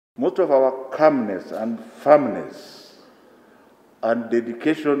most of our calmness and firmness and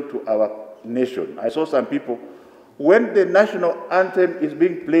dedication to our nation. I saw some people, when the national anthem is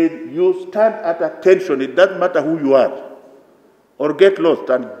being played, you stand at attention. It doesn't matter who you are. Or get lost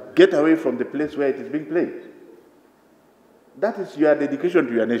and get away from the place where it is being played. That is your dedication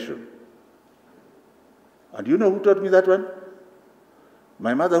to your nation. And you know who taught me that one?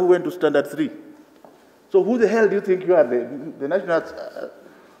 My mother, who went to Standard 3. So who the hell do you think you are? The national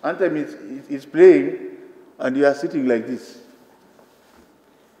anthem is playing and you are sitting like this.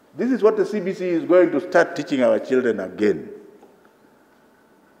 This is what the CBC is going to start teaching our children again.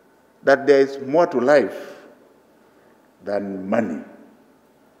 That there is more to life than money.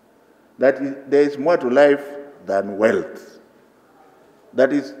 That there is more to life than wealth.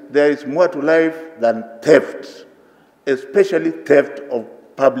 That is, there is more to life than theft, especially theft of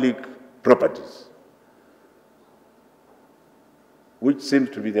public properties, which seems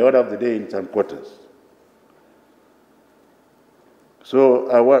to be the order of the day in some quarters. So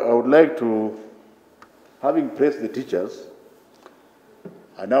I would like to, having praised the teachers,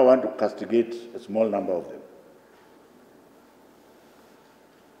 I now want to castigate a small number of them.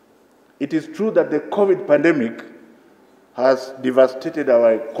 It is true that the COVID pandemic has devastated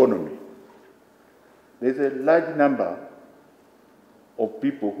our economy. There's a large number of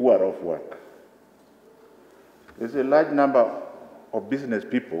people who are off work. There's a large number of business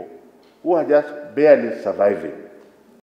people who are just barely surviving.